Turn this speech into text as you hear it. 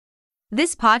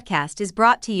This podcast is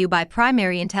brought to you by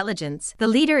Primary Intelligence, the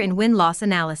leader in win-loss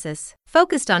analysis,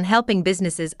 focused on helping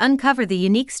businesses uncover the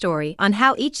unique story on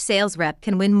how each sales rep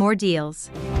can win more deals.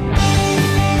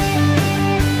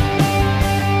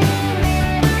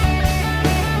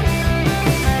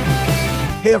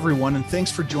 Hey everyone, and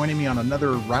thanks for joining me on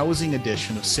another rousing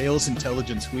edition of Sales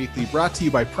Intelligence Weekly, brought to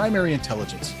you by Primary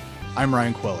Intelligence. I'm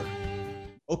Ryan Queller.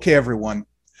 Okay everyone,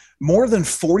 more than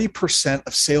 40%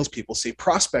 of salespeople say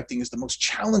prospecting is the most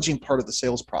challenging part of the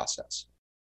sales process.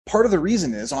 Part of the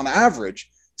reason is, on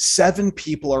average, 7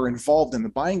 people are involved in the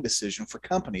buying decision for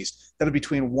companies that are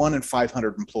between 1 and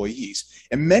 500 employees.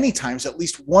 And many times, at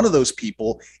least one of those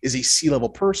people is a C-level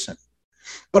person.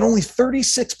 But only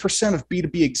 36% of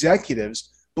B2B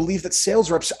executives believe that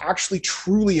sales reps actually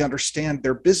truly understand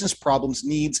their business problems,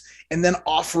 needs, and then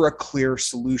offer a clear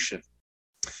solution.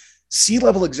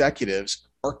 C-level executives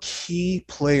are key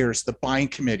players, the buying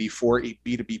committee for a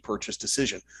B2B purchase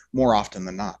decision, more often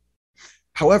than not.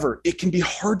 However, it can be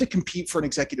hard to compete for an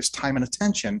executive's time and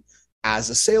attention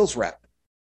as a sales rep.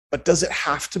 But does it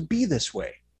have to be this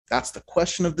way? That's the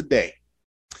question of the day.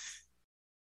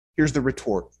 Here's the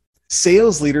retort.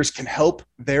 Sales leaders can help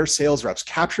their sales reps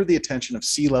capture the attention of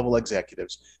C-level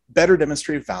executives, better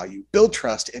demonstrate value, build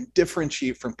trust, and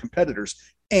differentiate from competitors,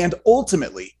 and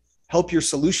ultimately help your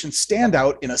solution stand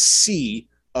out in a sea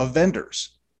of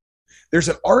vendors. There's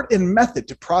an art and method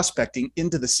to prospecting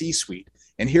into the C-suite,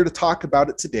 and here to talk about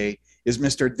it today is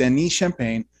Mr. Denis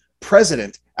Champagne,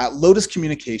 president at Lotus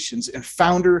Communications and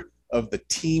founder of the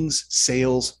Teams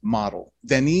Sales Model.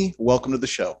 Denis, welcome to the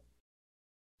show.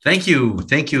 Thank you,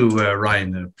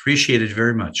 Ryan. Appreciate it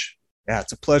very much. Yeah,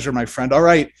 it's a pleasure, my friend. All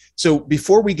right, so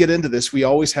before we get into this, we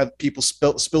always have people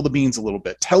spill the beans a little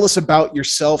bit. Tell us about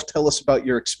yourself. Tell us about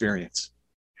your experience.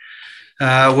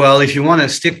 Well, if you want to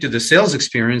stick to the sales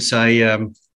experience, a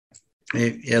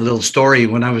little story.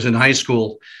 When I was in high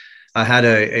school, I had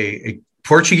a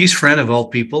Portuguese friend, of all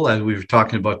people, and we were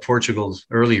talking about Portugal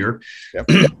earlier, yep.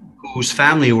 Whose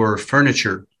family were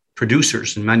furniture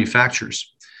producers and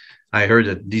manufacturers. I heard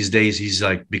that these days he's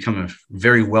become a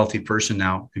very wealthy person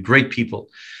now, great people.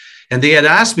 And they had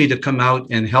asked me to come out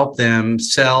and help them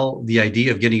sell the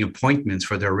idea of getting appointments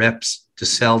for their reps to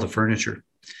sell the furniture.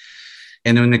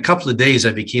 And in a couple of days,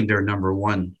 I became their number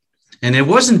one. And it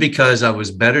wasn't because I was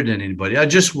better than anybody. I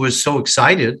just was so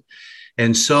excited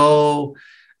and so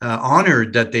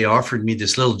honored that they offered me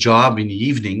this little job in the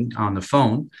evening on the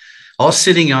phone, all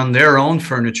sitting on their own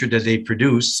furniture that they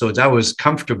produced. So that was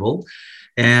comfortable.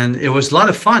 And it was a lot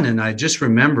of fun. And I just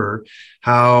remember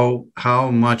how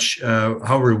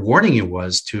rewarding it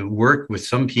was to work with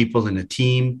some people in a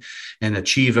team and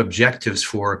achieve objectives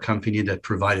for a company that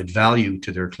provided value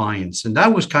to their clients. And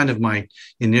that was kind of my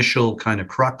initial kind of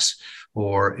crux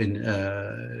or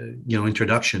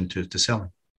introduction to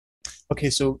selling. Okay,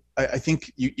 so I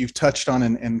think you've touched on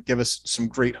and give us some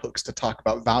great hooks to talk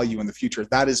about value in the future.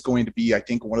 That is going to be, I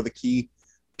think, one of the key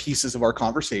pieces of our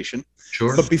conversation.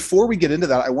 Sure. But before we get into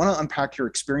that, I want to unpack your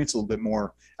experience a little bit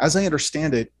more. As I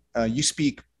understand it, you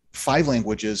speak 5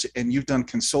 languages and you've done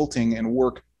consulting and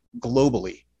work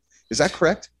globally. Is that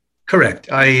correct?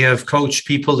 Correct. I have coached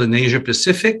people in Asia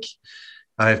Pacific.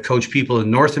 I have coached people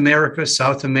in North America,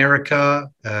 South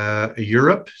America,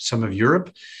 Europe, some of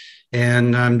Europe.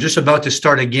 And I'm just about to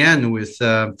start again with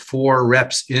 4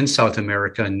 reps in South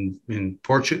America, in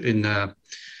Portugal, in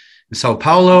Sao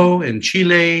Paulo, in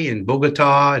Chile, in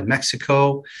Bogota, in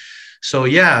Mexico. So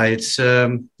yeah, it's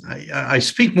I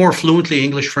speak more fluently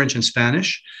English, French, and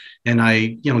Spanish, and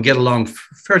I get along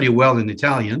fairly well in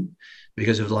Italian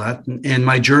because of that. And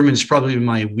my German is probably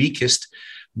my weakest,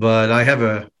 but I have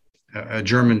a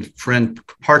German friend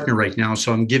partner right now,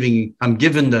 so I'm given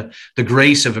the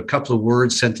grace of a couple of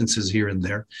words, sentences here and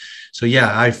there. So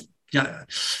yeah,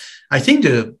 I think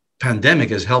the pandemic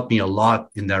has helped me a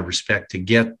lot in that respect to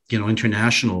get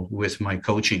international with my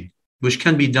coaching, which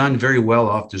can be done very well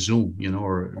off the Zoom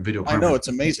or video conference. I know, it's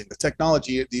amazing. The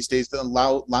technology these days,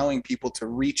 allowing people to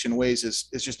reach in ways is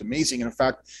just amazing. And in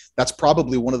fact, that's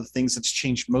probably one of the things that's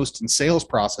changed most in sales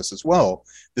process as well,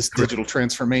 this digital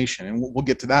transformation. And we'll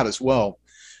get to that as well.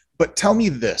 But tell me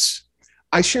this.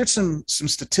 I shared some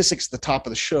statistics at the top of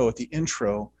the show at the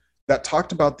intro that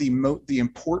talked about the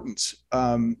importance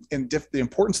the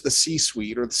importance of the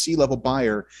C-suite or the C-level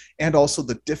buyer, and also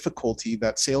the difficulty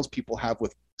that salespeople have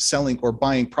with selling or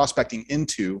buying, prospecting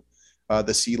into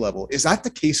the C-level. Is that the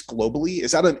case globally?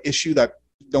 Is that an issue that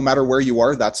no matter where you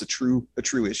are, that's a true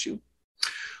issue?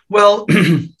 Well,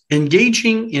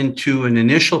 engaging into an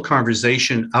initial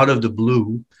conversation out of the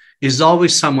blue is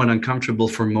always somewhat uncomfortable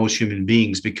for most human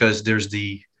beings because there's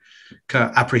the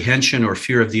apprehension or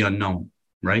fear of the unknown.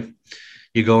 right?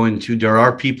 You go into, there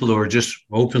are people who are just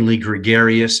openly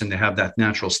gregarious and they have that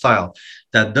natural style.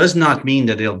 That does not mean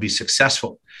that they'll be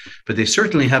successful, but they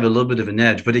certainly have a little bit of an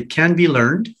edge. But it can be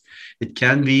learned, it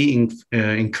can be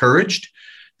encouraged.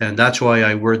 And that's why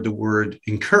I word the word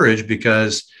encourage,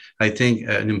 because I think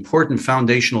an important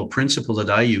foundational principle that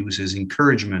I use is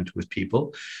encouragement with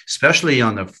people, especially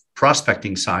on the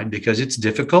prospecting side, because it's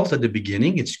difficult at the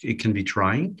beginning. It can be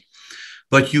trying,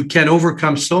 but you can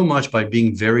overcome so much by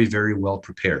being very, very well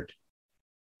prepared.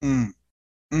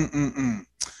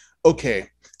 Okay,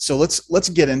 so let's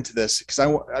get into this, because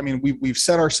I mean we've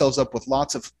set ourselves up with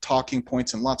lots of talking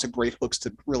points and lots of great hooks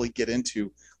to really get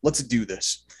into. Let's do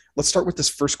this. Let's start with this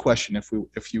first question,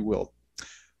 if you will.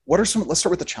 Let's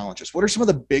start with the challenges. What are some of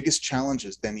the biggest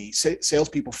challenges then the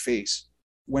salespeople face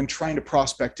when trying to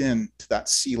prospect in to that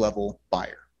C-level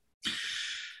buyer?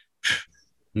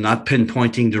 Not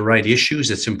pinpointing the right issues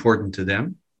that's important to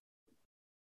them.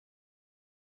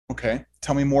 Okay,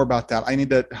 tell me more about that. I need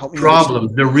to help me.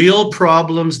 The real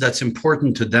problems that's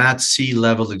important to that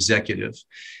C-level executive.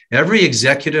 Every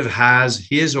executive has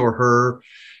his or her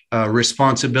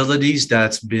responsibilities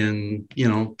that's been,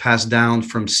 passed down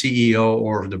from CEO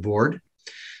or the board.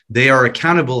 They are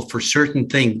accountable for certain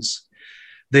things.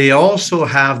 They also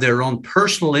have their own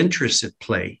personal interests at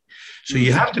play. So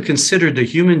you have to consider the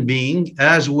human being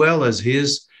as well as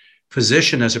his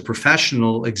position as a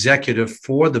professional executive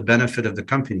for the benefit of the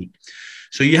company.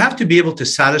 So you have to be able to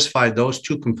satisfy those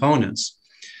two components.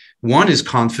 One is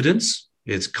confidence,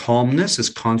 it's calmness, it's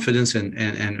confidence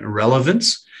and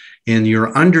relevance in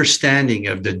your understanding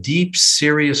of the deep,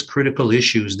 serious, critical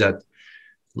issues that,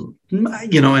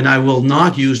 and I will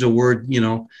not use the word,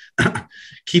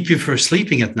 keep you from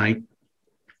sleeping at night,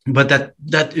 but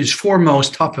that is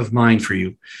foremost top of mind for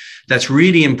you. That's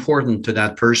really important to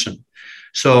that person.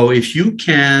 So if you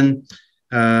can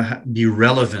be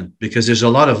relevant, because there's a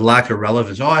lot of lack of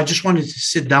relevance. Oh, I just wanted to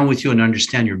sit down with you and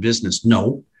understand your business.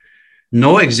 No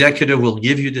executive will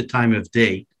give you the time of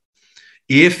day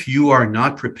if you are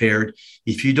not prepared,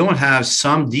 if you don't have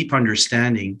some deep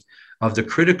understanding of the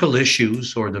critical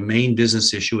issues or the main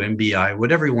business issue, MBI,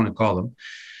 whatever you want to call them,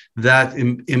 that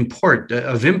import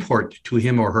to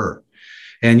him or her.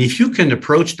 And if you can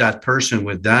approach that person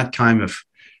with that kind of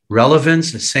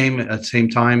relevance, at the same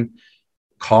time,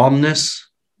 calmness,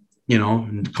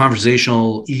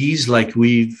 conversational ease, like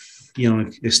we've,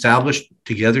 established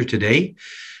together today,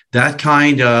 that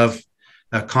kind of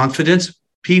confidence.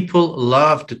 People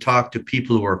love to talk to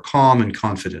people who are calm and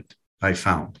confident, I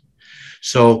found.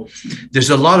 So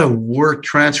there's a lot of work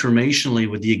transformationally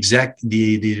with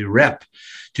the rep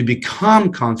to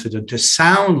become confident, to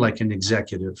sound like an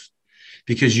executive,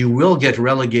 because you will get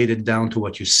relegated down to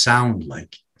what you sound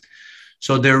like.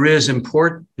 So there is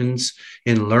importance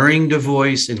in learning the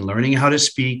voice, in learning how to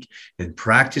speak, in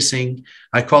practicing.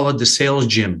 I call it the sales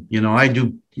gym.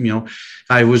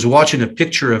 I was watching a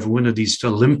picture of one of these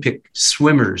Olympic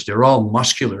swimmers. They're all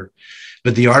muscular.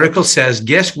 But the article says,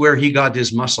 guess where he got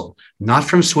his muscle? Not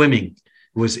from swimming.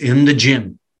 It was in the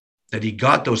gym that he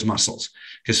got those muscles.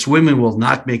 Because swimming will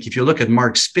not make, if you look at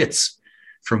Mark Spitz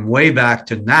from way back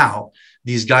to now,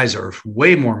 these guys are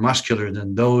way more muscular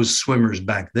than those swimmers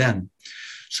back then.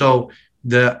 So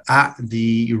the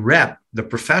rep, the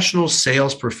professional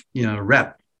sales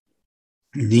rep,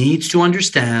 needs to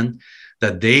understand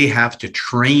that they have to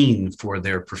train for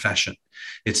their profession.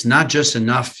 It's not just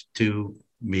enough to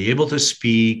be able to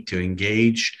speak, to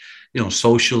engage,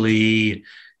 socially.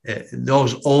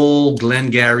 Those old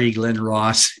Glengarry, Glen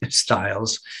Ross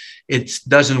styles, it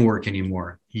doesn't work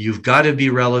anymore. You've got to be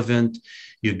relevant.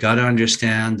 You've got to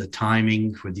understand the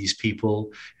timing for these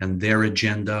people and their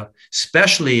agenda,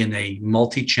 especially in a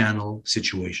multi-channel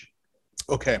situation.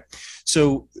 Okay.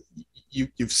 So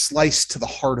you've sliced to the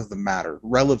heart of the matter.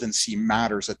 Relevancy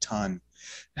matters a ton.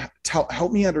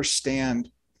 Help me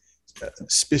understand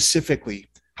specifically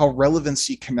how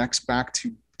relevancy connects back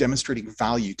to demonstrating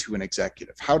value to an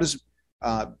executive. How does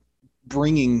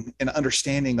bringing an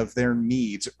understanding of their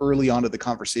needs early on to the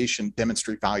conversation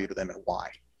demonstrate value to them, and why?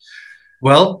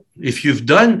 Well, if you've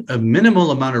done a minimal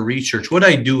amount of research, what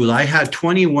I do is I had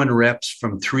 21 reps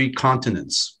from 3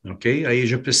 continents,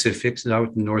 Asia Pacific,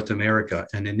 South and North America.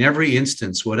 And in every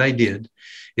instance, what I did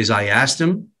is I asked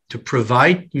them to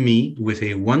provide me with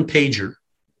a 1-pager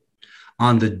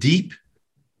on the deep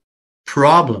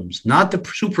problems, not the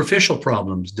superficial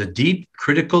problems, the deep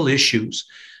critical issues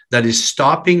that is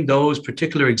stopping those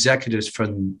particular executives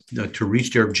from to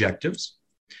reach their objectives.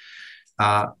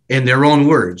 in their own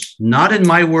words, not in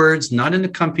my words, not in the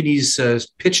company's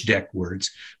pitch deck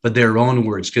words, but their own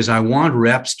words, because I want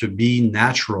reps to be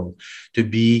natural, to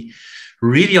be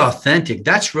really authentic.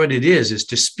 That's what it is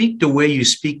to speak the way you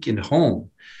speak in home.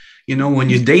 You know, when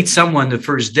you date someone the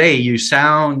first day, you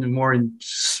sound more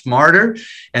smarter.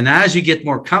 And as you get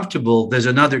more comfortable, there's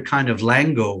another kind of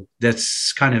lingo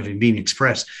that's kind of being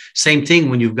expressed. Same thing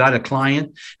when you've got a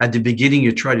client. At the beginning,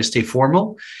 you try to stay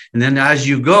formal. And then as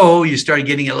you go, you start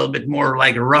getting a little bit more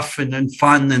like rough and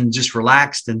fun and just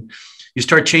relaxed. And you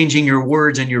start changing your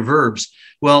words and your verbs.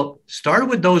 Well, start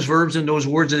with those verbs and those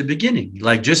words at the beginning.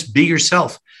 Like, just be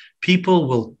yourself.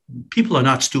 People are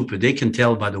not stupid. They can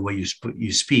tell by the way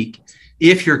you speak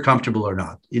if you're comfortable or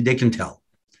not. They can tell.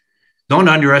 Don't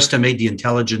underestimate the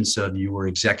intelligence of your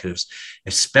executives,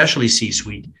 especially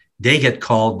C-suite. They get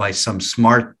called by some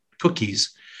smart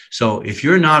cookies. So if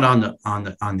you're not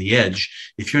on the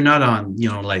edge, if you're not on,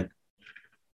 like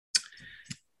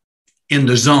in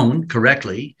the zone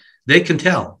correctly, they can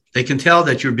tell. They can tell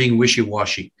that you're being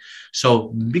wishy-washy. So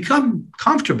become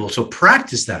comfortable. So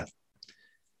practice that.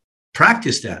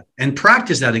 Practice that and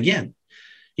practice that again.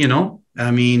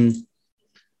 I mean,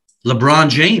 LeBron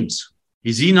James,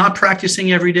 is he not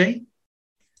practicing every day?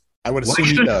 I would assume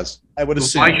he does. I would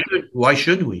assume. Why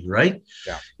shouldn't we? Right?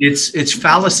 Yeah. It's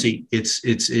fallacy. It's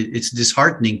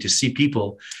disheartening to see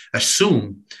people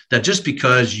assume that just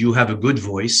because you have a good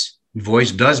voice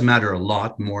does matter a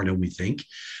lot more than we think,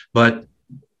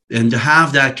 and to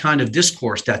have that kind of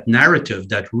discourse, that narrative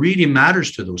that really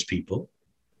matters to those people,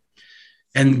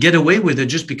 and get away with it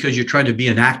just because you're trying to be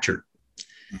an actor.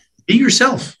 Be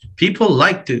yourself. People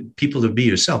like people to be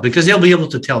yourself because they'll be able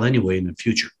to tell anyway in the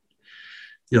future.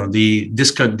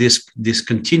 This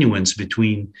discontinuance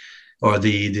between, or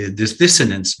this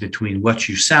dissonance between what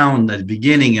you sound at the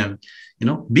beginning and,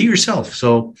 be yourself.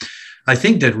 So I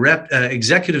think that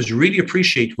executives really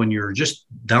appreciate when you're just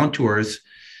down to earth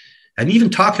and even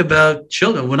talk about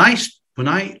children. When I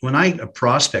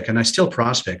prospect, and I still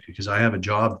prospect because I have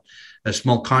a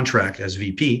small contract as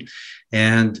VP.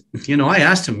 And, I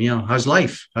asked him, how's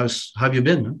life? How have you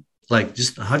been? Like,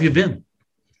 just how have you been?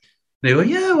 They go,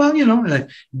 yeah, well,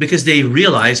 because they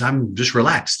realize I'm just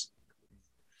relaxed.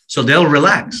 So they'll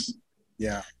relax.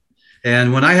 Yeah.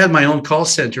 And when I had my own call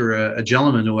center, a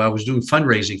gentleman who I was doing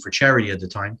fundraising for charity at the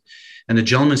time, and the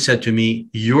gentleman said to me,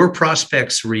 your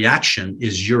prospect's reaction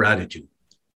is your attitude.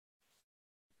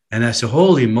 And I said,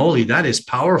 holy moly, that is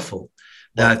powerful.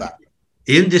 That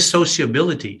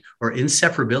indissociability or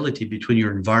inseparability between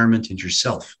your environment and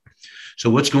yourself. So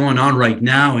what's going on right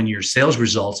now in your sales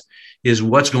results is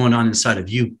what's going on inside of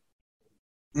you.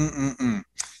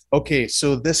 Okay,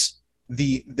 so this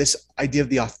idea of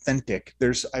the authentic.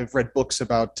 I've read books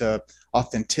about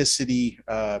authenticity.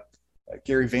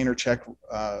 Gary Vaynerchuk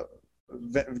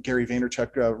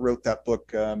wrote that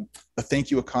book, The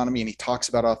Thank You Economy, and he talks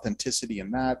about authenticity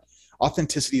in that.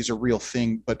 Authenticity is a real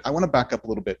thing, but I want to back up a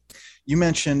little bit. You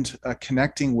mentioned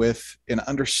connecting with and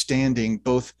understanding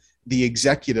both the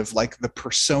executive, like the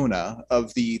persona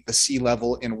of the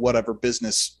C-level in whatever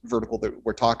business vertical that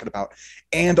we're talking about,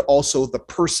 and also the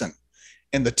person.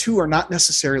 And the two are not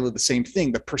necessarily the same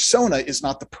thing. The persona is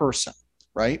not the person,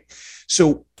 right?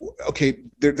 So, okay,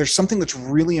 there's something that's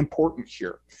really important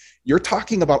here. You're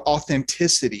talking about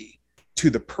authenticity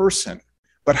to the person,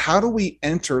 but how do we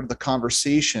enter the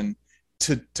conversation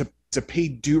to pay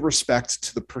due respect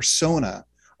to the persona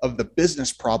of the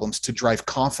business problems to drive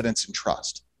confidence and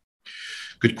trust?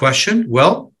 Good question.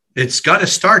 Well, it's got to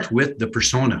start with the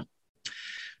persona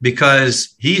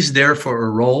because he's there for a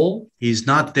role. He's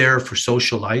not there for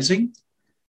socializing.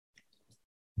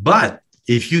 But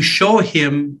if you show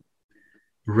him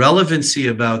relevancy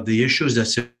about the issues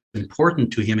that's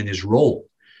important to him in his role,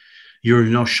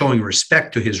 you're showing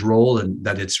respect to his role and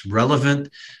that it's relevant,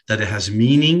 that it has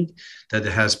meaning, that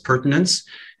it has pertinence.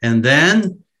 And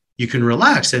then you can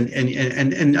relax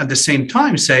and at the same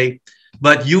time say,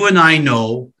 but you and I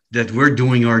know that we're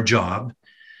doing our job,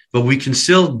 but we can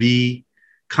still be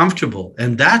comfortable.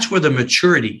 And that's where the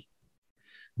maturity,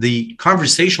 the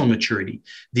conversational maturity,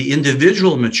 the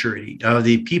individual maturity of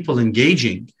the people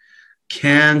engaging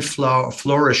can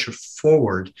flourish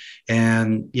forward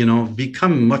and,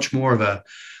 become much more of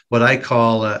what I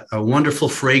call a wonderful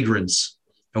fragrance,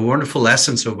 a wonderful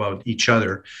essence about each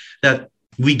other, that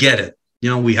we get it.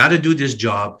 We had to do this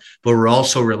job, but we're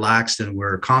also relaxed and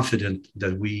we're confident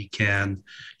that we can,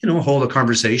 hold a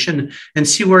conversation and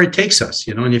see where it takes us,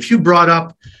 and if you brought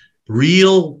up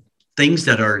real things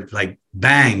that are like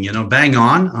bang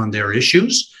on their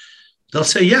issues, they'll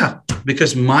say, yeah,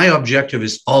 because my objective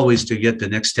is always to get the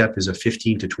next step is a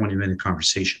 15 to 20 minute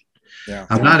conversation. Yeah.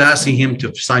 I'm not asking him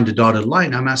to sign the dotted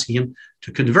line. I'm asking him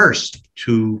to converse,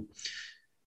 to,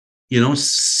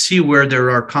 see where there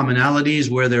are commonalities,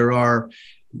 where there are,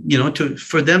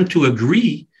 for them to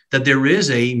agree that there is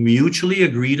a mutually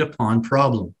agreed upon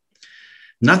problem.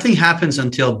 Nothing happens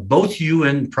until both you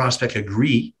and prospect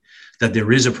agree that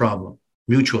there is a problem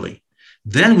mutually.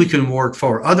 Then we can work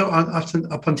forward.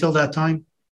 Up until that time,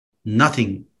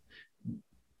 nothing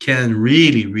can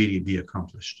really be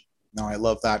accomplished. No, I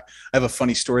love that. I have a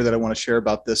funny story that I want to share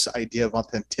about this idea of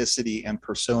authenticity and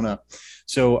persona.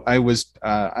 So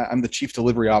I'm the chief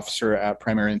delivery officer at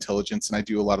Primary Intelligence, and I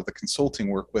do a lot of the consulting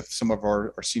work with some of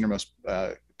our senior most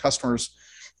customers.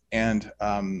 And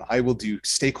I will do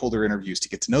stakeholder interviews to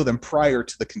get to know them prior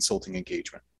to the consulting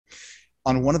engagement.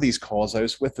 On one of these calls, I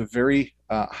was with a very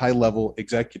high-level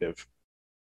executive,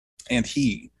 and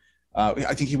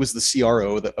I think he was the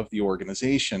CRO of the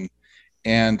organization.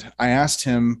 And I asked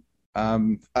him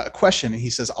a question, and he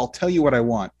says, "I'll tell you what I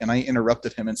want." And I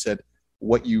interrupted him and said,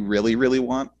 "What you really, really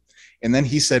want?" And then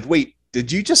he said, "Wait,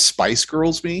 did you just Spice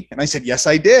Girls me?" And I said, "Yes,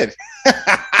 I did."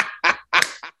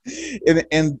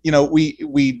 and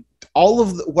we all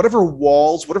of whatever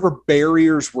walls, whatever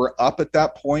barriers were up at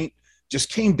that point just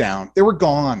came down. They were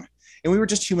gone. And we were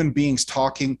just human beings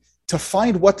talking to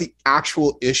find what the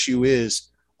actual issue is.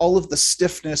 All of the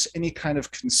stiffness, any kind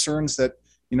of concerns that,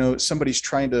 somebody's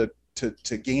trying to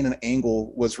gain an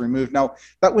angle was removed. Now,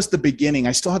 that was the beginning.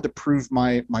 I still had to prove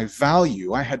my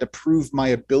value. I had to prove my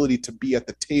ability to be at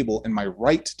the table and my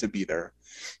right to be there.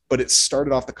 But it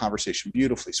started off the conversation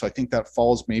beautifully. So I think that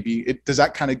falls does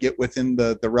that kind of get within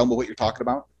the realm of what you're talking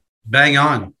about? Bang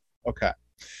on. Okay,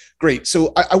 great.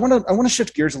 So I want to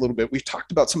shift gears a little bit. We've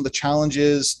talked about some of the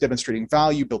challenges, demonstrating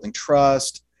value, building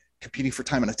trust, competing for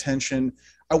time and attention.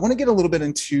 I want to get a little bit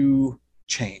into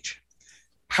change.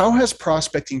 How has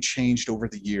prospecting changed over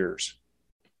the years?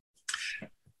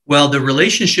 Well, the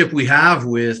relationship we have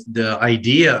with the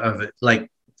idea of it, like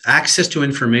access to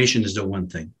information is the one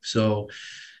thing. So,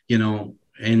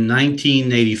 in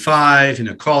 1985, in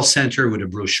a call center with a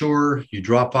brochure, you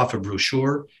drop off a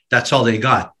brochure, that's all they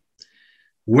got.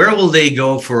 Where will they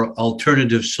go for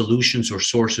alternative solutions or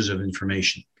sources of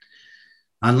information?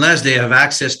 Unless they have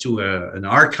access to an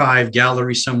archive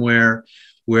gallery somewhere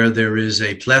where there is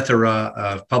a plethora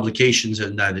of publications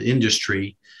in that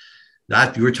industry,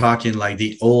 that you're talking like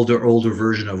the older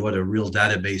version of what a real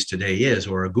database today is,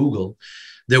 or a Google.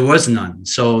 There was none.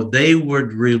 So they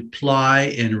would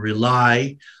reply and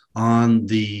rely on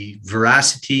the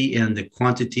veracity and the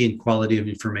quantity and quality of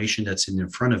information that's in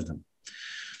front of them.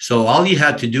 So all you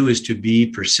had to do is to be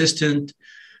persistent,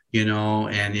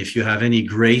 and if you have any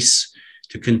grace,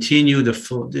 to continue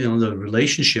the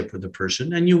relationship with the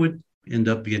person, and you would end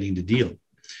up getting the deal.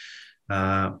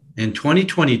 In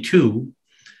 2022,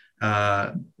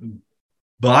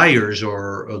 buyers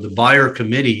or the buyer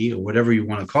committee, or whatever you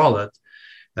want to call it,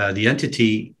 the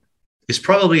entity is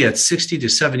probably at 60 to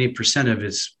 70% of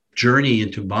its journey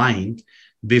into buying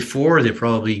before they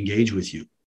probably engage with you.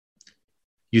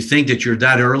 You think that you're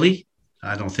that early?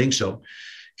 I don't think so,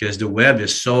 because the web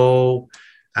is so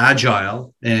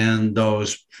agile, and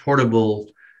those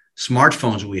portable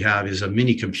smartphones we have is a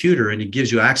mini computer, and it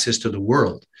gives you access to the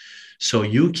world. So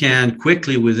you can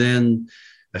quickly, within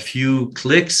a few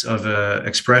clicks of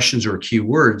expressions or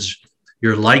keywords,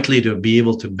 you're likely to be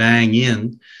able to bang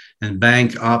in and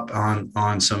bank up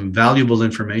on some valuable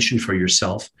information for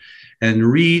yourself and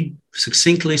read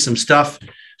succinctly some stuff.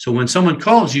 So when someone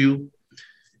calls you,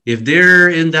 if they're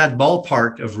in that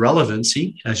ballpark of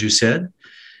relevancy, as you said,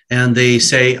 and they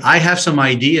say, "I have some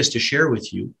ideas to share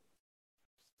with you,"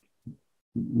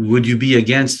 would you be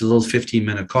against a little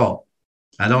 15-minute call?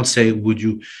 I don't say,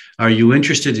 are you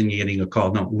interested in getting a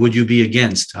call? No, would you be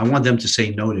against? I want them to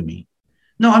say no to me.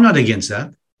 No, I'm not against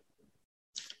that.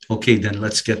 Okay, then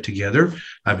let's get together.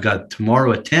 I've got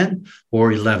tomorrow at 10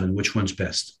 or 11, which one's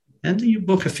best? And then you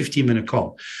book a 15-minute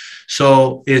call.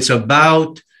 So it's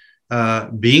about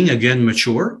being, again,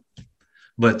 mature,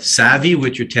 but savvy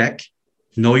with your tech.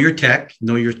 Know your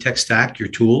tech stack, your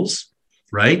tools,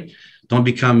 right? Don't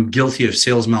become guilty of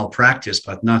sales malpractice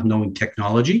by not knowing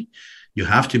technology. You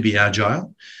have to be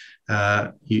agile.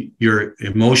 Your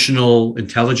emotional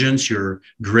intelligence, your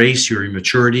grace, your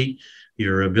immaturity,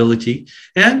 your ability,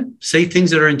 and say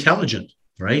things that are intelligent,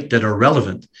 right? That are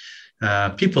relevant.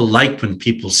 People like when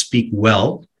people speak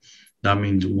well. I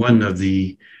mean, one of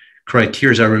the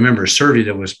criteria, I remember a survey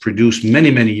that was produced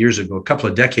many, many years ago, a couple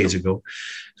of decades ago,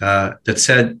 that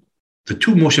said the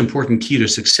two most important key to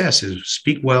success is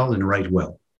speak well and write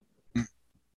well.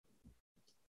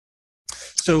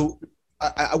 So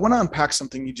I want to unpack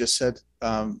something you just said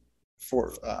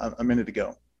for a minute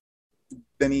ago.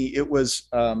 Benny, it was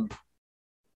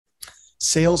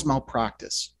sales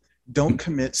malpractice. Don't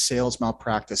commit sales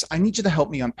malpractice. I need you to help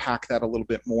me unpack that a little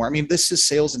bit more. I mean, this is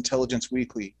Sales Intelligence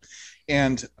Weekly,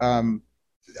 and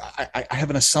I have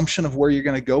an assumption of where you're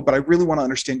going to go, but I really want to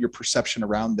understand your perception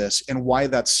around this and why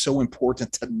that's so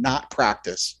important to not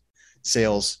practice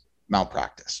sales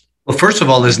malpractice. Well, first of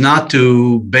all, is not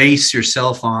to base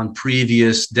yourself on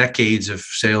previous decades of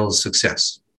sales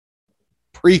success.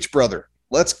 Preach, brother.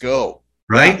 Let's go.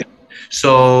 Right. Yeah.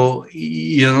 So,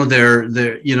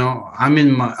 I'm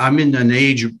in an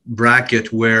age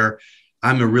bracket where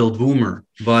I'm a real boomer,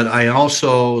 but I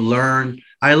also learned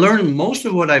most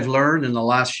of what I've learned in the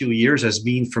last few years has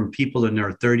been from people in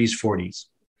their 30s, 40s,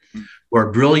 who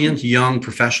are brilliant young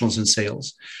professionals in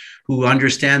sales, who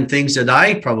understand things that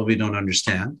I probably don't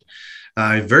understand.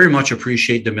 I very much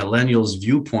appreciate the millennials'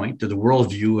 viewpoint, the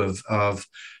worldview of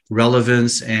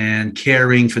relevance and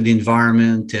caring for the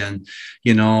environment and,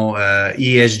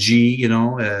 ESG,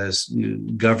 as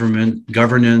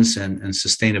governance and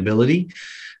sustainability.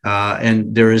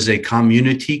 And there is a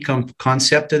community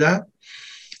concept to that.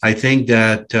 I think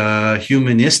that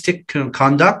humanistic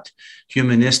conduct,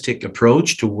 humanistic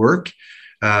approach to work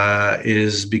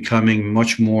is becoming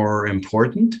much more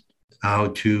important, how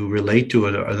to relate to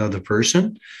another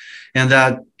person. And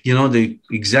that, the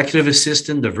executive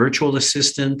assistant, the virtual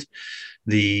assistant,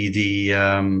 the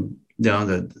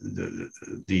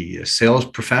sales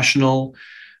professional,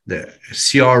 the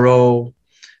CRO,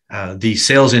 the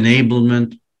sales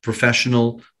enablement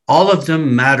professional, all of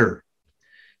them matter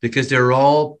because they're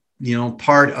all,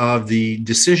 part of the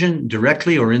decision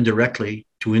directly or indirectly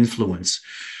to influence.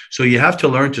 So you have to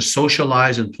learn to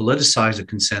socialize and politicize a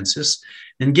consensus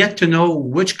and get to know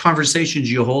which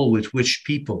conversations you hold with which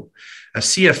people. A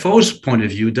CFO's point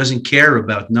of view doesn't care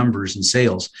about numbers and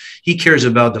sales. He cares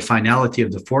about the finality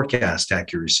of the forecast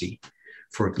accuracy,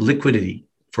 for liquidity,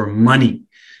 for money.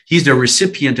 He's the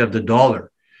recipient of the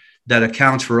dollar that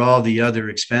accounts for all the other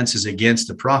expenses against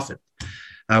the profit.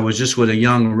 I was just with a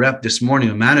young rep this morning,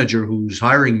 a manager who's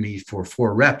hiring me for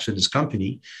 4 reps in his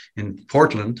company in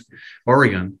Portland,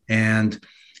 Oregon. And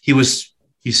he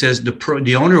says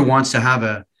the owner wants to have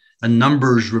a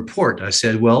numbers report. I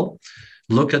said, well,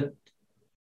 look at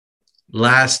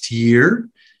last year,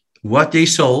 what they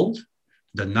sold,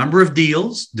 the number of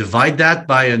deals, divide that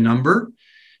by a number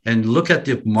and look at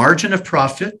the margin of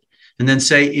profit. And then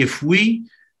say, if we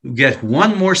get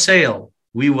one more sale,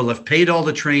 we will have paid all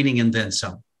the training and then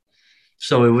some.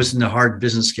 So it wasn't a hard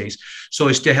business case. So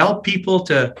it's to help people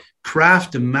to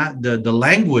craft the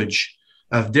language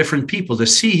of different people. The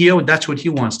CEO, that's what he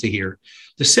wants to hear.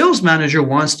 The sales manager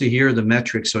wants to hear the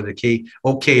metrics or the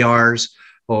OKRs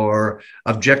or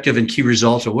objective and key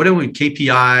results or whatever,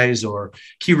 KPIs or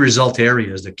key result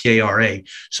areas, the KRA.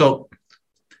 So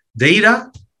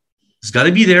data has got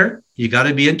to be there. You got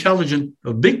to be intelligent.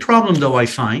 A big problem, though, I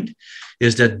find,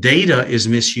 is that data is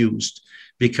misused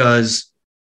because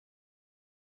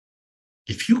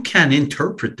if you can't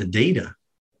interpret the data,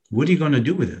 what are you going to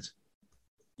do with it?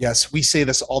 Yes, we say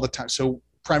this all the time. So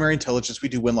primary intelligence, we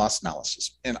do win-loss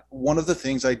analysis. And one of the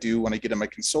things I do when I get in my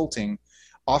consulting,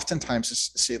 oftentimes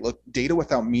is say, look, data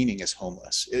without meaning is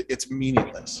homeless. It's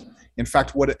meaningless. In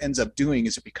fact, what it ends up doing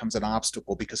is it becomes an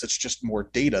obstacle because it's just more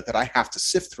data that I have to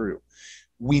sift through.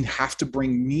 We have to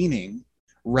bring meaning,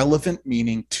 relevant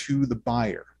meaning to the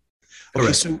buyer.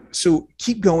 Okay, so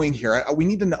keep going here. We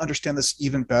need to understand this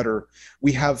even better.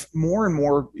 We have more and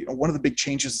more, one of the big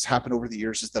changes that's happened over the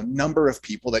years is the number of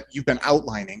people that you've been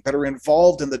outlining that are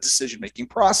involved in the decision-making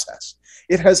process.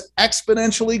 It has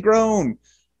exponentially grown.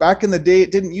 Back in the day,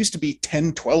 it didn't used to be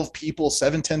 10, 12 people,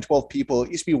 7, 10, 12 people.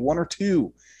 It used to be 1 or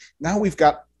 2. Now we've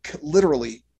got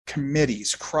literally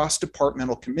committees,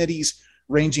 cross-departmental committees,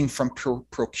 ranging from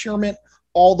procurement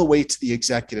all the way to the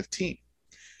executive team.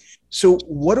 So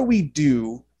what do we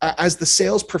do as the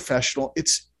sales professional? It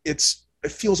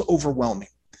feels overwhelming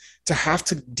to have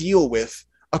to deal with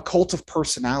a cult of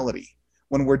personality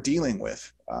when we're dealing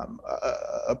with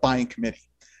a buying committee.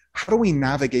 How do we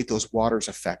navigate those waters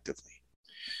effectively?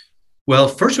 Well,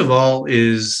 first of all,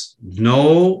 is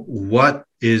know what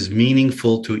is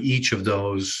meaningful to each of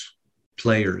those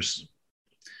players.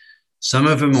 Some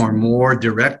of them are more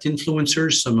direct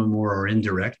influencers, some of them more are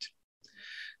indirect.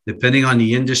 Depending on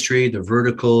the industry, the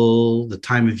vertical, the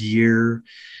time of year,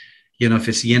 if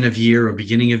it's the end of year or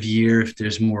beginning of year, if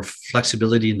there's more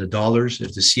flexibility in the dollars,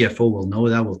 if the CFO will know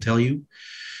that, will tell you.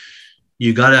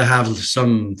 You got to have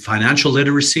some financial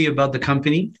literacy about the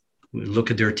company. Look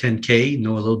at their 10K,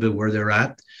 know a little bit where they're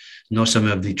at, know some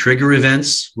of the trigger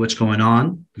events, what's going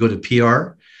on. Go to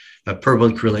PR,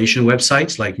 public relation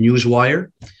websites like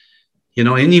Newswire.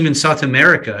 and even South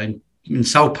America and in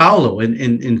Sao Paulo,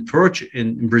 in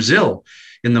Brazil,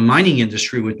 in the mining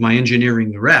industry with my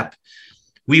engineering rep,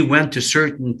 we went to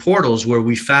certain portals where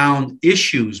we found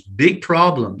issues, big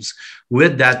problems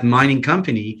with that mining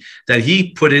company that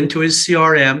he put into his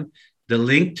CRM, the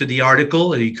link to the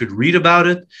article, and he could read about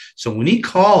it. So when he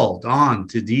called on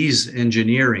to these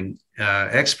engineering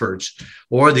experts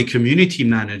or the community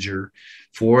manager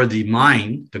for the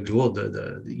mine,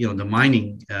 the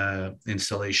mining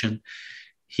installation,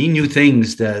 he knew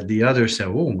things that the others said,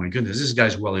 oh my goodness, this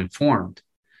guy's well informed.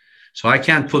 So I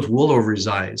can't put wool over his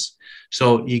eyes.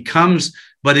 So he comes,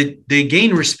 but they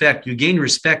gain respect. You gain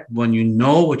respect when you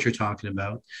know what you're talking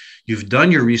about. You've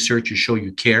done your research. You show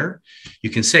you care. You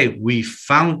can say, we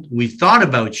thought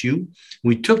about you.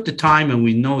 We took the time and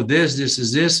we know this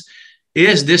is this.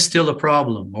 Is this still a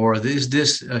problem? Or is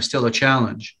this still a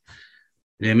challenge?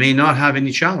 They may not have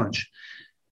any challenge.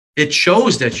 It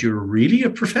shows that you're really a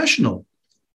professional.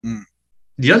 Mm.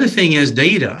 The other thing is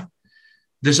data.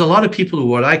 There's a lot of people who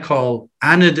what I call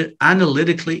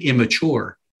analytically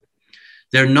immature.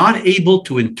 They're not able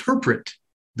to interpret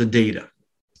the data.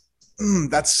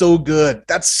 That's so good.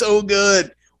 That's so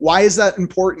good. Why is that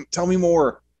important? Tell me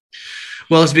more.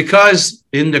 Well, it's because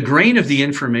in the grain of the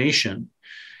information,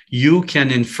 you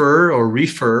can infer or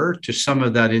refer to some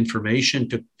of that information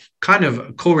to kind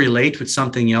of correlate with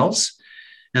something else.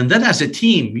 And then as a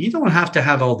team, you don't have to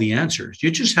have all the answers.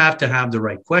 You just have to have the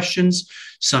right questions,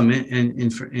 some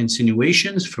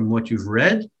insinuations from what you've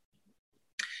read.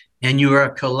 And you are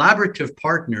a collaborative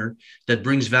partner that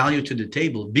brings value to the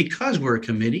table because we're a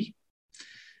committee.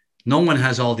 No one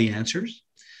has all the answers.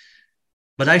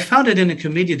 But I found that in a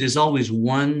committee, there's always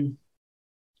one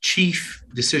chief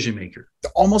decision maker.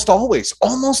 Almost always,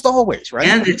 right?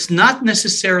 And it's not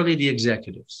necessarily the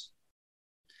executives.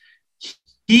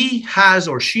 He has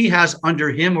or she has under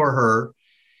him or her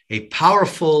a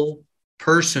powerful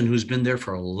person who's been there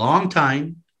for a long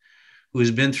time,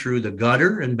 who's been through the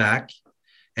gutter and back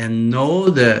and know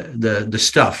the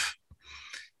stuff.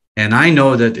 And I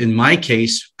know that in my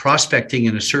case, prospecting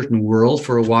in a certain world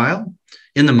for a while,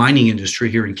 in the mining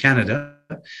industry here in Canada,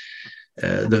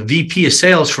 the VP of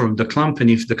sales from the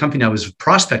company I was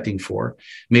prospecting for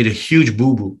made a huge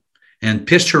boo-boo and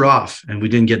pissed her off, and we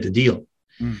didn't get the deal.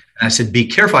 I said, be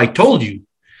careful. I told you,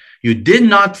 you did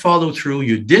not follow through.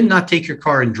 You did not take your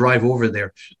car and drive over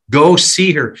there. Go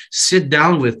see her, sit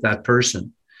down with that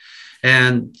person.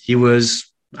 And he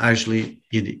was actually,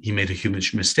 he made a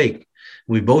huge mistake.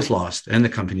 We both lost, and the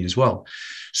company as well.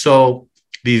 So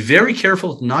be very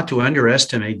careful not to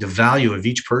underestimate the value of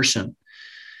each person.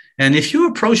 And if you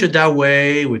approach it that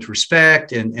way with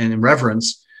respect and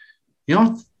reverence,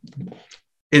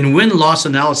 in win-loss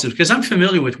analysis, because I'm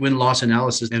familiar with win-loss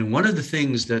analysis, and one of the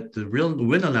things that the real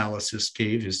win analysis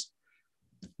gave is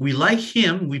we like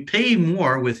him, we pay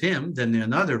more with him than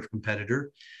another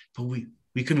competitor, but we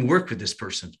can work with this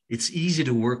person. It's easy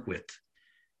to work with.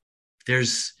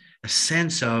 There's a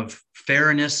sense of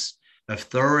fairness, of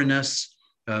thoroughness,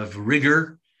 of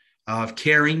rigor, of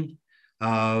caring,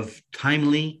 of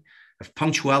timely, of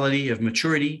punctuality, of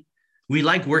maturity. We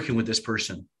like working with this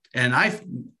person. And I've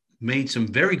made some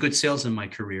very good sales in my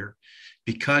career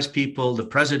because the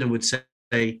president would say,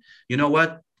 you know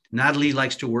what, Natalie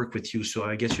likes to work with you, so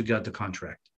I guess you got the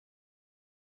contract.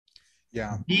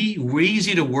 Yeah. We're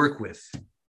easy to work with.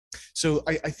 So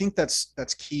I think that's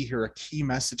key here, a key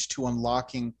message to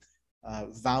unlocking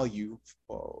value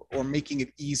or making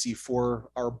it easy for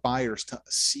our buyers to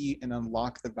see and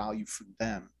unlock the value for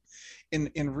them.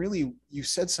 And really, you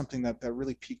said something that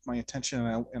really piqued my attention,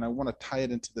 and I want to tie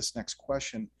it into this next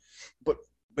question. But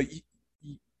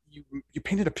you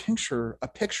painted a picture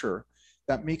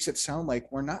that makes it sound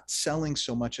like we're not selling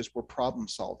so much as we're problem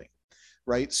solving,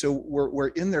 right? So we're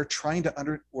in there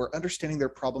we're understanding their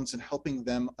problems and helping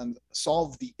them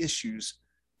solve the issues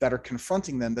that are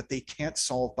confronting them that they can't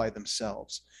solve by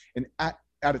themselves. And at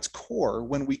its core,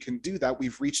 when we can do that,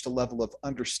 we've reached a level of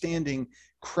understanding,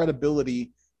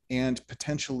 credibility, and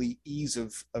potentially ease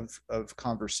of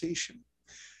conversation.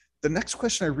 The next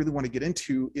question I really want to get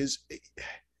into is,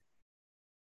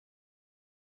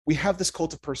 we have this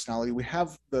cult of personality. We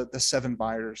have the 7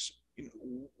 buyers.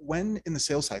 When in the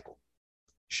sales cycle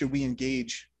should we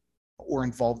engage or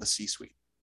involve the C-suite?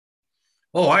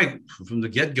 Oh, from the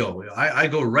get-go, I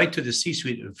go right to the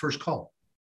C-suite at first call.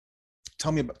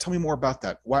 Tell me more about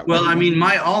that. My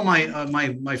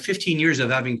 15 years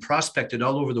of having prospected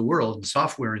all over the world in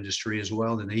software industry as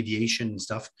well, and aviation and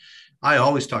stuff, I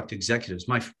always talk to executives.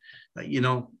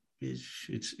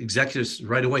 It's executives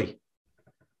right away.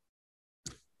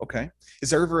 Okay. Is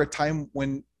there ever a time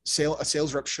when a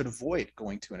sales rep should avoid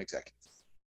going to an executive?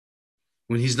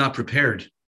 when he's not prepared.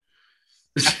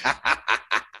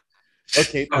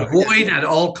 Okay. Avoid at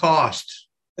all costs.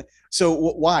 So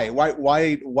why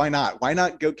not? Why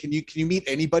not go? Can you meet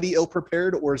anybody ill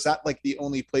prepared, or is that like the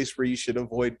only place where you should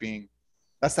avoid being?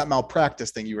 That's that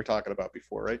malpractice thing you were talking about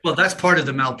before, right? Well, that's part of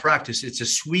the malpractice. It's a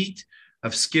suite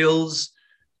of skills,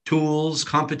 tools,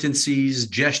 competencies,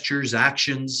 gestures,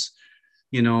 actions,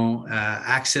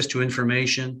 access to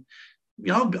information.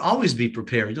 Always be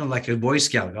prepared. Like a Boy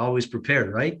Scout, always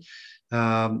prepared, right?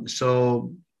 I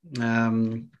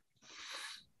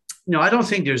don't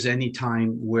think there's any time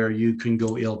where you can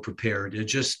go ill prepared.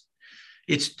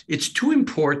 It's too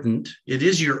important. it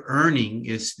is your earning.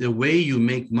 It's the way you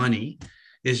make money.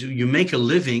 Is you make a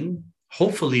living.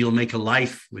 Hopefully you'll make a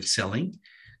life with selling,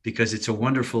 because it's a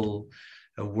wonderful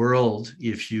world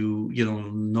if you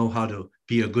know how to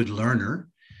be a good learner.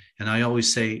 And I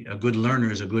always say a good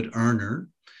learner is a good earner.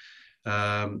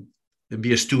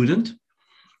 Be a student.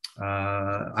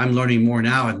 I'm learning more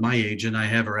now at my age than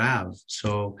I ever have.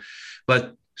 So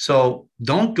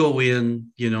don't go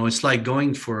in, it's like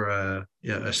going for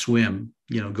a swim,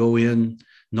 go in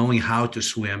knowing how to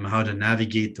swim, how to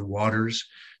navigate the waters,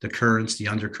 the currents, the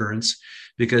undercurrents,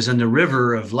 because in the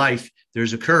river of life,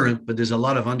 there's a current, but there's a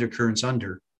lot of undercurrents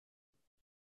under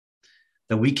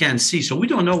that we can't see. So we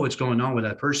don't know what's going on with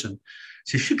that person.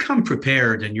 So if you come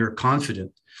prepared and you're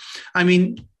confident,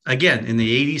 again, in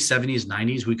the 80s, 70s,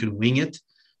 90s, we could wing it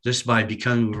just by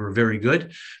becoming, we were very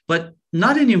good, but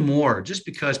not anymore, just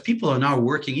because people are now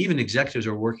working, even executives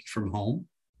are working from home.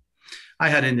 I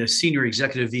had a senior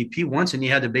executive VP once, and he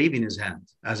had a baby in his hand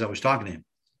as I was talking to him,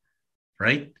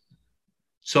 right?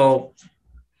 So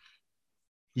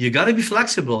you got to be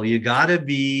flexible. You got to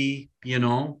be,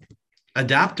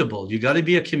 adaptable. You got to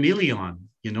be a chameleon.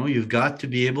 You've got to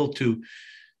be able to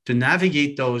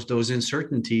navigate those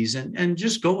uncertainties and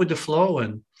just go with the flow.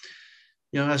 And,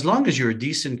 as long as you're a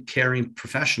decent, caring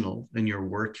professional in your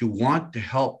work, you want to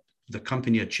help the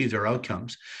company achieve their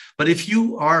outcomes. But if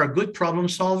you are a good problem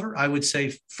solver, I would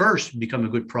say first become a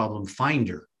good problem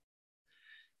finder.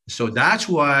 So that's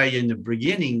why in the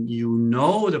beginning,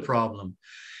 the problem.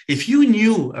 If you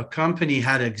knew a company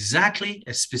had exactly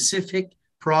a specific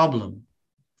problem,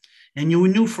 and you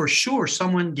knew for sure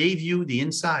someone gave you the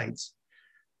insides,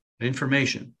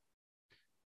 information,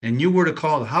 and you were to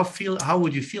call, how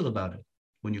would you feel about it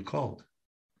when you called?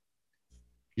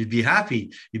 You'd be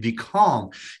happy. You'd be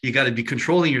calm. You got to be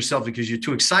controlling yourself because you're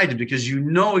too excited, because you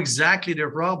know exactly their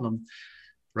problem,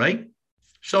 right?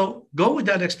 So go with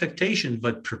that expectation,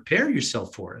 but prepare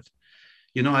yourself for it.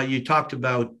 You talked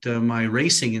about my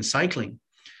racing and cycling.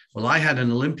 Well, I had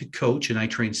an Olympic coach and I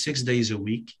trained 6 days a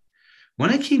week. When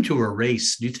I came to a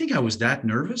race, do you think I was that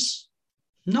nervous?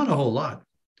 Not a whole lot.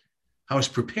 I was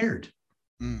prepared.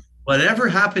 Whatever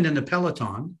happened in the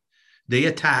peloton, they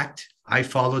attacked. I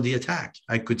followed the attack.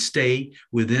 I could stay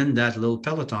within that little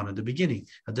peloton at the beginning,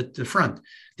 at the front.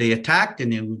 They attacked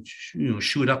and they would,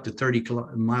 shoot up to 30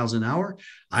 miles an hour.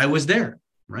 I was there,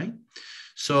 right?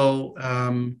 So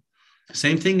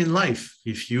same thing in life.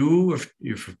 If you're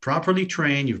properly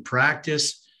trained, you've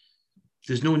practiced,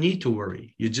 there's no need to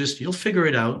worry. You'll figure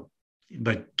it out,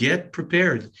 but get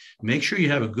prepared. Make sure you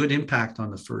have a good impact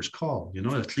on the first call,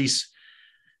 at least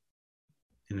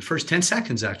in the first 10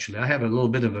 seconds, actually. I have a little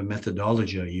bit of a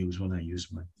methodology I use when I use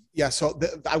mine. Yeah. So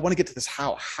I want to get to this.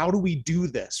 How do we do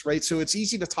this? Right. So it's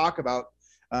easy to talk about.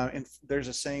 And there's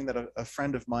a saying that a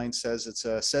friend of mine says,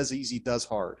 says easy, does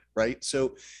hard. Right.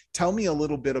 So tell me a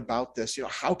little bit about this.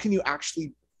 How can you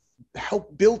actually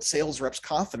help build sales reps'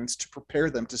 confidence to prepare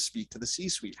them to speak to the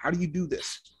C-suite? How do you do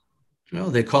this? Well,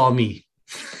 they call me.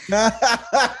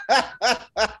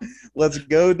 Let's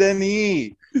go,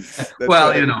 Denis.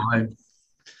 Well,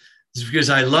 it's because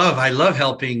I love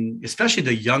helping, especially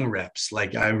the young reps.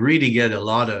 Like I really get a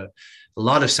lot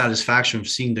of satisfaction of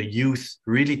seeing the youth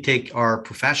really take our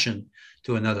profession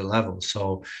to another level.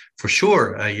 So for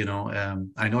sure, I know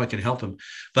I can help them,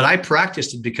 but I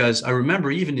practiced it because I remember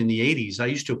even in the 80s, I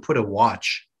used to put a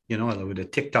watch, with the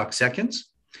tick-tock seconds.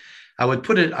 I would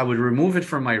remove it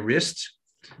from my wrist.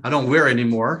 I don't wear it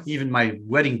anymore. Even my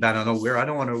wedding band, I don't wear. I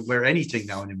don't want to wear anything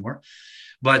now anymore.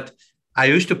 But I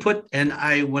used to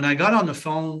when I got on the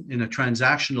phone in a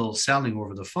transactional selling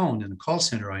over the phone in a call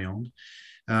center I owned,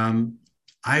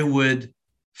 I would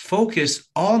focus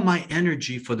all my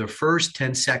energy for the first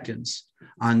 10 seconds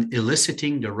on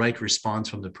eliciting the right response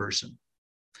from the person.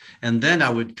 And then I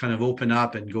would kind of open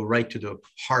up and go right to the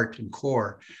heart and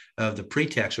core of the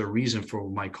pretext or reason for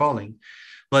my calling.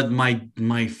 But my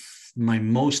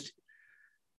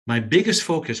biggest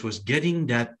focus was getting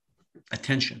that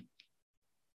attention.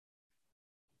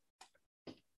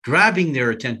 grabbing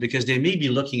their attention because they may be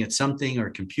looking at something or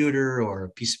a computer or a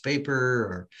piece of paper,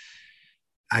 or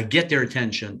I get their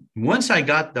attention. Once I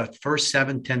got the first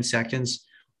 7-10 seconds,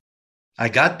 I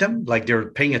got them like they're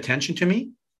paying attention to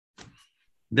me,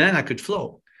 then I could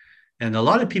flow. And a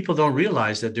lot of people don't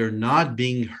realize that they're not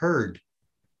being heard.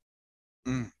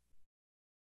 Mm.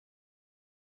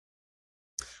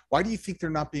 Why do you think they're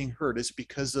not being heard? Is it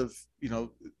because of,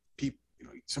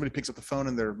 somebody picks up the phone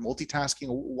and they're multitasking?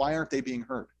 Why aren't they being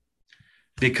heard?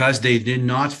 Because they did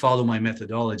not follow my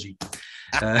methodology.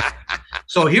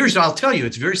 So I'll tell you,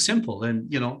 it's very simple.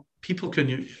 And, people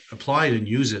can apply it and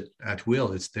use it at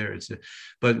will. It's there.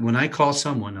 But when I call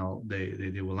someone,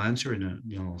 they will answer and,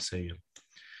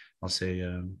 I'll say,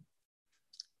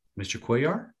 Mr.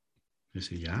 Cuellar? They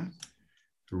say, yeah.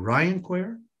 Ryan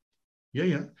Cuellar?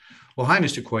 Yeah. Well, hi,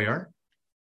 Mr. Cuellar.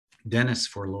 Dennis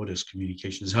for Lotus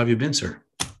Communications. How have you been, sir?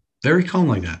 Very calm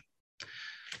like that.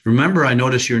 Remember, I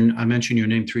noticed I mentioned your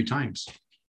name 3 times.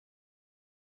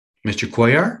 Mr.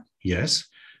 Cuellar? Yes.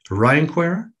 Ryan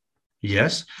Cuellar?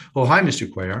 Yes. Oh, hi, Mr.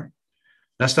 Cuellar.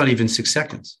 That's not even 6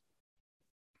 seconds.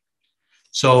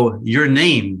 So your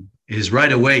name is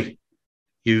right away.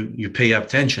 You pay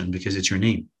attention because it's your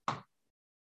name.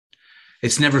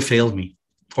 It's never failed me,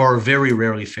 or very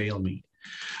rarely failed me.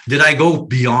 Did I go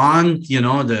beyond,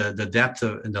 the depth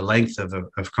and the length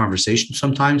of conversation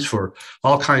sometimes for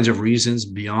all kinds of reasons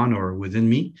beyond or within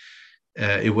me?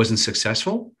 It wasn't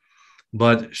successful,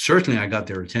 but certainly I got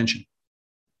their attention.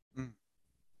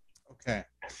 Okay.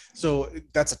 So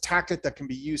that's a tactic that can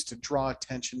be used to draw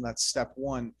attention. That's step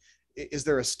 1. Is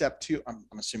there a step 2? I'm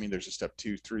assuming there's a step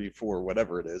 2, 3, 4,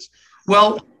 whatever it is.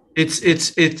 Well, it's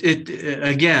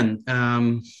again,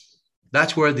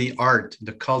 that's where the art,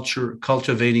 the culture,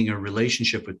 cultivating a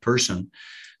relationship with person.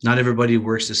 Not everybody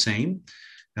works the same.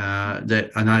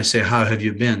 And I say, how have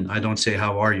you been? I don't say,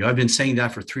 how are you? I've been saying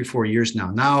that for 3-4 years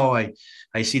now. Now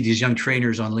I see these young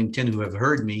trainers on LinkedIn who have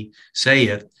heard me say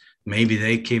it. Maybe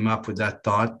they came up with that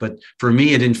thought. But for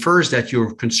me, it infers that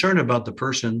you're concerned about the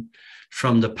person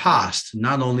from the past,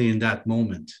 not only in that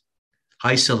moment.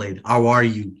 Isolate. How are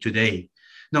you today?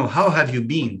 No, how have you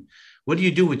been? What do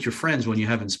you do with your friends when you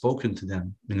haven't spoken to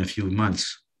them in a few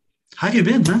months? How have you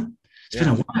been, man? It's been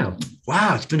a while.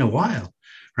 Wow, it's been a while,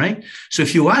 right? So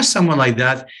if you ask someone like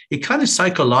that, it kind of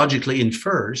psychologically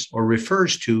infers or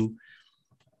refers to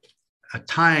a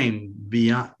time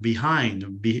behind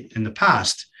in the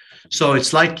past. So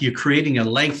it's like you're creating a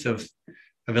length of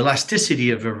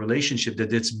elasticity of a relationship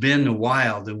that it's been a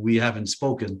while that we haven't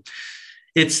spoken.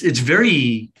 It's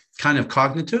very kind of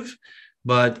cognitive,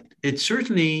 but it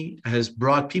certainly has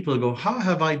brought people to go, how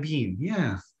have I been?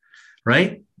 Yeah,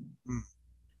 right?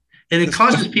 And it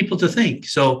causes people to think.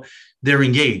 So they're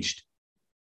engaged.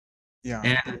 Yeah.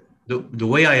 And the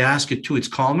way I ask it too, it's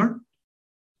calmer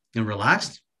and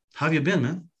relaxed. How have you been,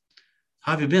 man?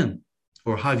 How have you been?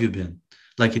 Or how have you been?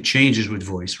 Like it changes with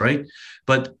voice, right?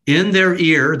 But in their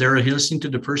ear, they're listening to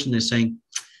the person that's saying,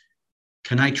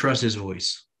 can I trust his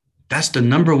voice? That's the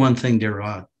number one thing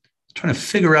they're trying to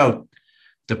figure out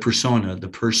the persona, the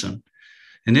person.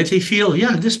 And if they feel,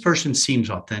 yeah, this person seems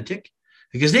authentic,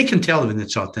 because they can tell when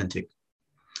it's authentic.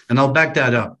 And I'll back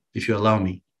that up if you allow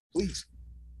me. Please.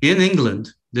 In England,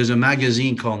 there's a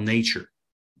magazine called Nature.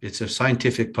 It's a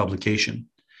scientific publication.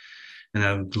 And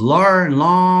a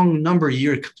long number of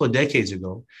years, a couple of decades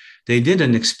ago, they did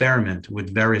an experiment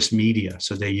with various media.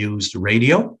 So they used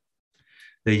radio,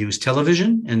 they used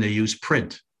television, and they used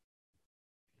print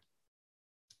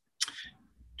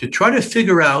to try to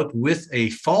figure out, with a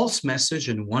false message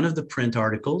in one of the print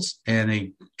articles and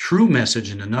a true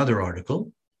message in another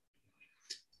article,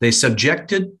 they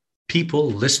subjected people,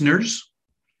 listeners,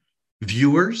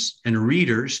 viewers, and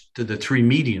readers to the 3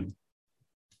 medium.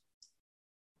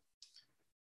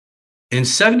 In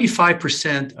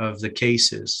 75% of the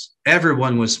cases,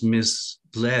 everyone was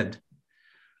misled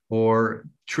or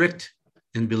tricked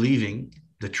in believing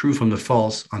the true from the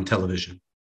false on television.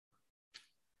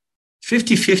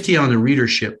 50-50 on the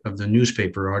readership of the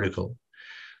newspaper article,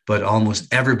 but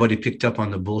almost everybody picked up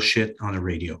on the bullshit on the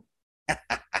radio.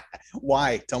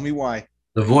 Why? Tell me why.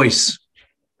 The voice.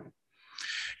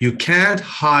 You can't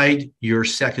hide your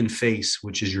second face,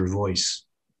 which is your voice.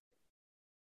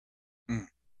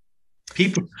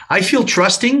 People, I feel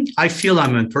trusting. I feel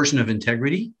I'm a person of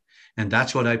integrity, and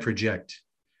that's what I project.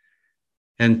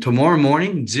 And tomorrow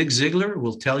morning, Zig Ziglar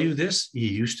will tell you this. He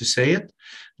used to say it.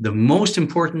 The most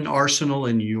important arsenal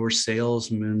in your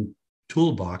salesman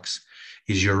toolbox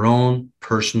is your own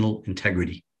personal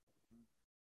integrity.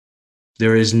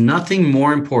 There is nothing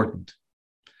more important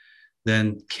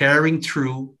than carrying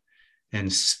through and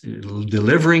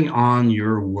delivering on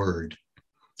your word.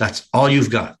 That's all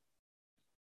you've got.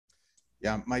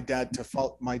 Yeah, my dad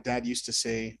used to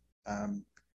say,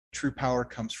 true power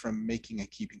comes from making and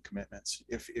keeping commitments.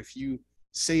 If you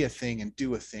say a thing and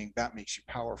do a thing, that makes you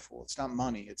powerful. It's not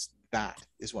money. That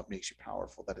is what makes you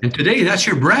powerful. And today, that's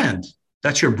your brand.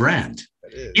 That's your brand.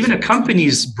 Even a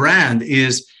company's brand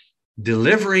is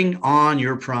delivering on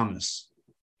your promise.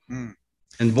 Mm.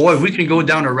 And boy, we can go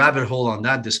down a rabbit hole on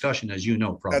that discussion, as you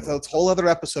know, probably. That's a whole other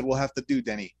episode we'll have to do,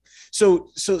 Denny. So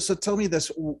tell me this: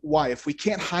 why, if we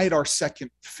can't hide our second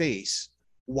face,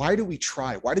 why do we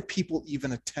try? Why do people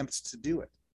even attempt to do it?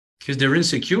 Because they're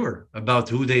insecure about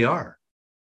who they are.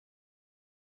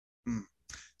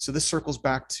 So this circles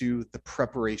back to the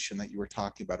preparation that you were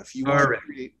talking about. If you want to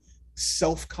create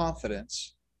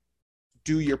self-confidence,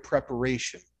 do your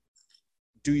preparation.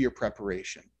 Do your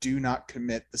preparation. Do not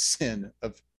commit the sin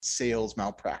of sales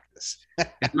malpractice.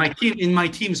 In my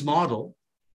team's model,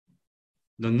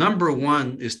 the number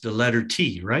one is the letter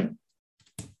T, right?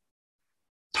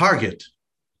 Target.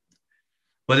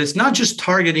 But it's not just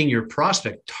targeting your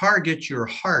prospect. Target your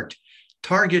heart.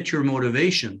 Target your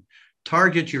motivation.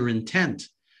 Target your intent.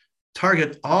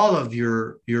 Target all of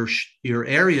your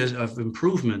areas of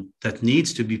improvement that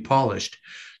needs to be polished.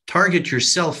 Target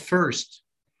yourself first.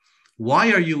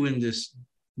 Why are you in this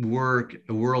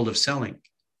world of selling?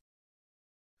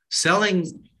 Selling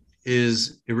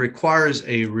it requires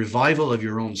a revival of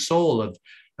your own soul, of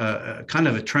kind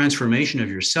of a transformation of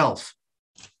yourself.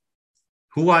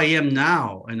 Who I am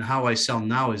now and how I sell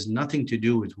now is nothing to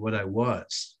do with what I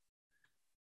was.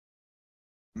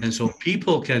 And so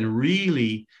people can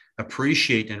really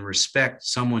appreciate and respect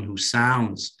someone who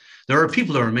sounds. There are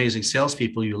people who are amazing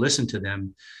salespeople. You listen to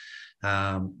them,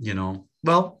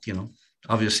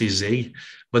 obviously Zay,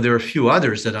 but there are a few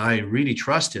others that I really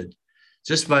trusted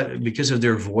just because of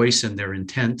their voice and their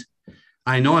intent.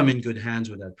 I know I'm in good hands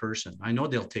with that person. I know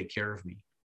they'll take care of me,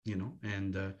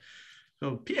 and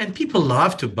people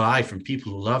love to buy from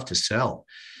people who love to sell.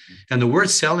 And the word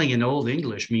selling in Old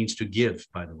English means to give,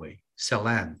 by the way,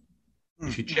 selan.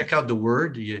 If you check out the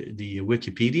word, the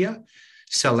Wikipedia,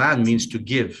 selan means to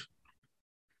give.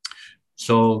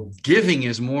 So giving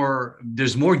is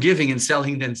there's more giving in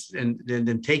selling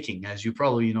than taking, as you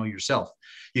probably know yourself.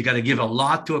 You got to give a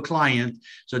lot to a client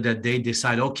so that they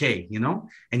decide, okay,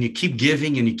 and you keep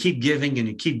giving and you keep giving and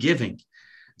you keep giving,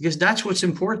 because that's what's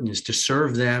important, is to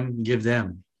serve them, give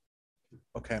them.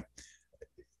 Okay.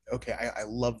 I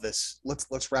love this.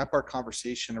 Let's wrap our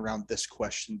conversation around this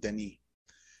question, Denis.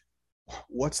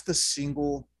 What's the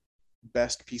single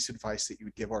best piece of advice that you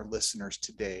would give our listeners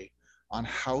today on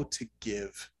how to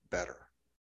give better?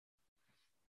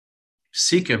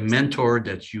 Seek a mentor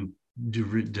that you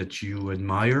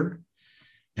admire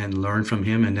and learn from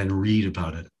him, and then read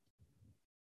about it.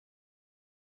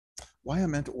 Why a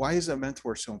mentor? Why is a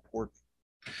mentor so important?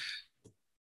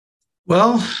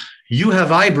 Well, you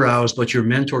have eyebrows, but your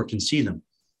mentor can see them.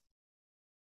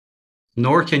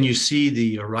 Nor can you see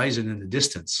the horizon in the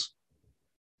distance.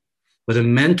 But a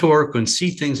mentor can see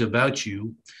things about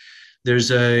you.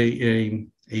 There's a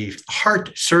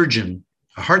heart surgeon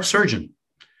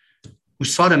who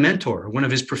sought a mentor, one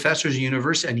of his professors at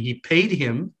university, and he paid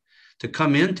him to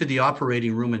come into the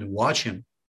operating room and watch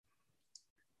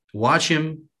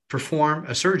him perform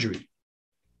a surgery.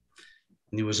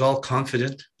 And he was all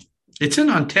confident. It's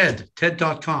on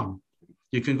TED.com.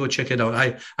 You can go check it out.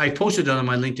 I posted it on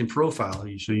my LinkedIn profile,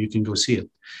 so you can go see it.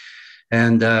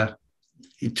 And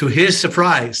to his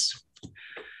surprise,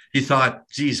 he thought,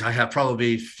 geez, I have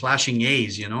probably flashing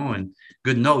A's, and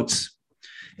good notes.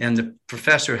 And the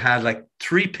professor had like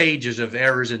 3 pages of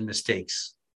errors and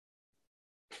mistakes.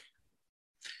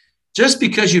 Just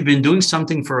because you've been doing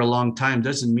something for a long time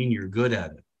doesn't mean you're good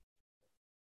at it.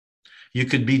 You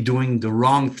could be doing the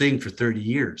wrong thing for 30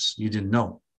 years. You didn't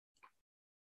know.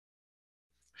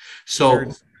 So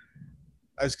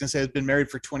I was going to say, I've been married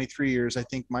for 23 years. I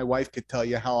think my wife could tell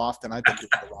you how often I've been doing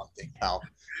the wrong thing, pal.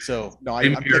 So no,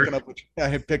 I'm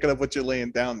picking up what you're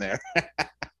laying down there.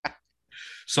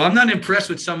 So I'm not impressed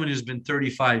with someone who's been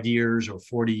 35 years or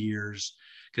 40 years,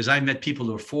 because I met people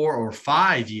who are 4 or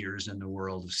 5 years in the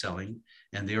world of selling,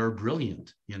 and they are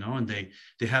brilliant, and they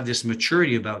have this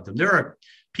maturity about them. There are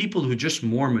people who are just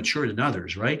more mature than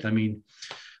others, right? I mean,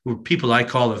 people I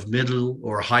call of middle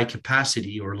or high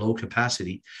capacity or low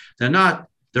capacity.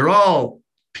 They're all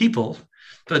people,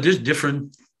 but there's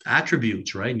different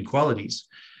attributes, right, and qualities.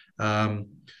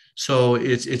 So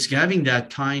it's having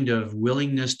that kind of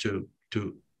willingness to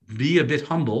be a bit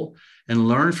humble and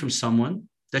learn from someone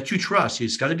that you trust.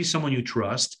 It's got to be someone you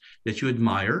trust, that you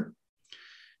admire.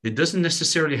 It doesn't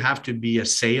necessarily have to be a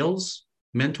sales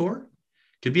mentor.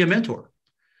 It could be a mentor.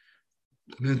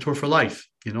 mentor for life.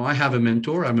 I have a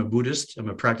mentor. I'm a Buddhist. I'm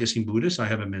a practicing Buddhist. I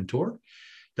have a mentor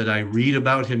that I read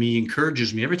about him. He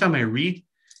encourages me. Every time I read,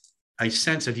 I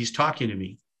sense that he's talking to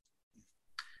me.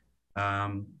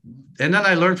 And then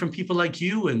I learn from people like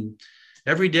you, and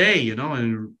every day,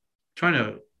 and trying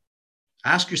to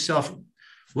ask yourself,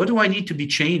 what do I need to be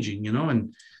changing,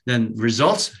 and then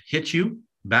results hit you,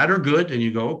 bad or good, and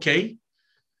you go, okay,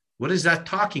 what is that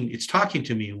talking? It's talking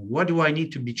to me. What do I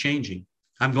need to be changing?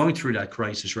 I'm going through that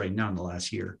crisis right now in the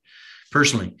last year,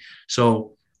 personally.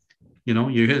 So,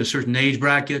 you hit a certain age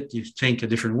bracket, you think a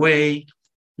different way.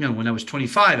 When I was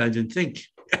 25, I didn't think.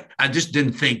 I just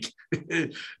didn't think.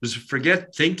 Just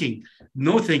forget thinking,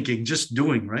 no thinking, just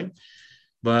doing, right?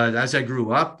 But as I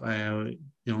grew up,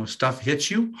 stuff hits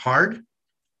you hard.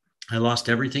 I lost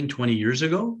everything 20 years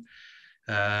ago.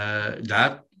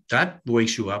 That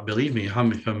wakes you up, believe me.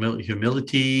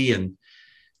 Humility and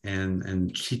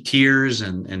tears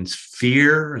and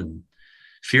fear, and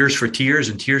fears for tears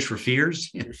and tears for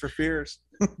fears. Tears for fears.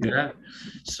 Yeah.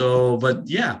 So, but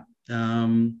yeah,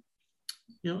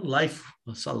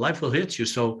 life will hit you.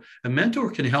 So a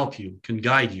mentor can help you, can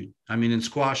guide you. I mean, in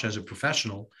squash as a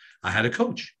professional, I had a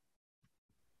coach.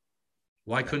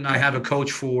 Why couldn't I have a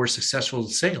coach for successful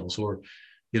sales? Or,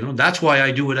 that's why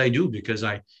I do what I do, because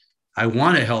I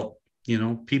want to help,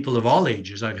 people of all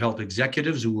ages. I've helped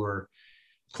executives who were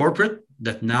corporate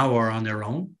that now are on their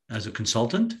own as a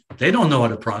consultant. They don't know how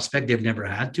to prospect. They've never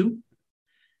had to.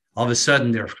 All of a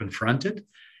sudden, they're confronted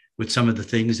with some of the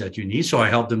things that you need. So I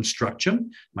help them structure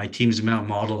them. My team's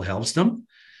model helps them.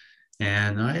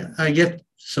 And I get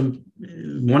some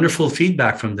wonderful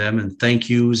feedback from them and thank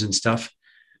yous and stuff.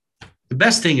 The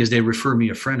best thing is they refer me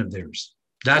a friend of theirs.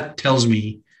 That tells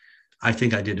me I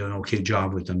think I did an okay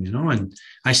job with them, and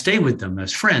I stay with them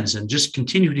as friends and just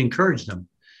continue to encourage them.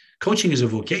 Coaching is a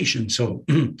vocation. So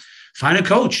find a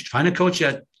coach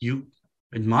that you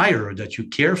admire, that you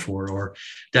care for, or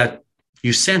that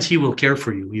you sense he will care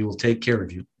for you. He will take care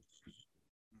of you.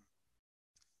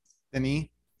 Denis,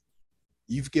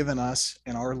 you've given us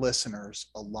and our listeners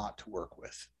a lot to work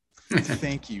with.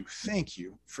 Thank you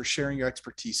for sharing your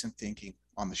expertise and thinking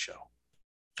on the show.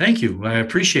 Thank you. I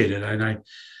appreciate it. And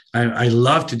I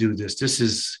love to do this. This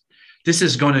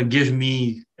is going to give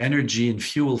me energy and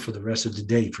fuel for the rest of the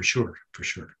day, for sure.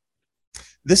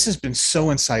 This has been so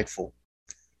insightful.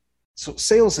 So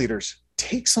sales leaders,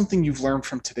 take something you've learned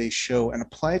from today's show and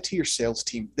apply it to your sales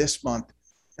team this month,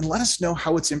 and let us know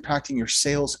how it's impacting your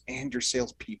sales and your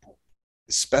salespeople,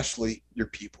 especially your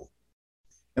people.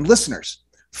 And listeners,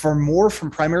 for more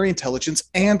from Primary Intelligence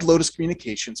and Lotus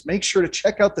Communications, make sure to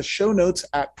check out the show notes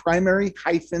at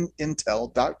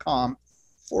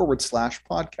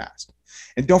primary-intel.com/podcast.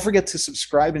 And don't forget to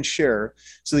subscribe and share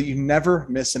so that you never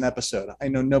miss an episode. I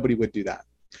know nobody would do that.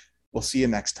 We'll see you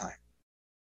next time.